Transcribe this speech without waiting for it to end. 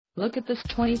Look at this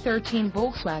 2013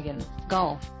 Volkswagen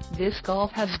Golf. This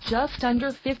Golf has just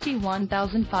under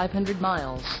 51,500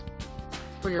 miles.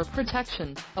 For your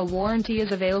protection, a warranty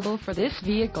is available for this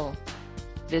vehicle.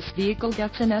 This vehicle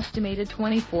gets an estimated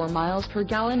 24 miles per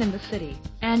gallon in the city,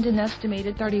 and an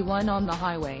estimated 31 on the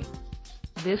highway.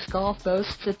 This Golf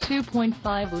boasts a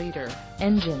 2.5-liter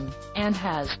engine, and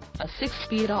has a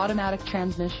 6-speed automatic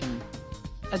transmission.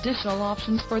 Additional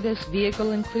options for this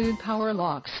vehicle include power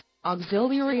locks,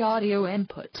 auxiliary audio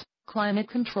input, climate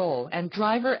control and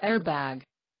driver airbag.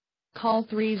 Call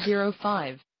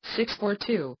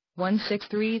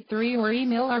 305-642-1633 or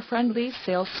email our friendly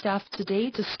sales staff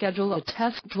today to schedule a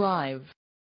test drive.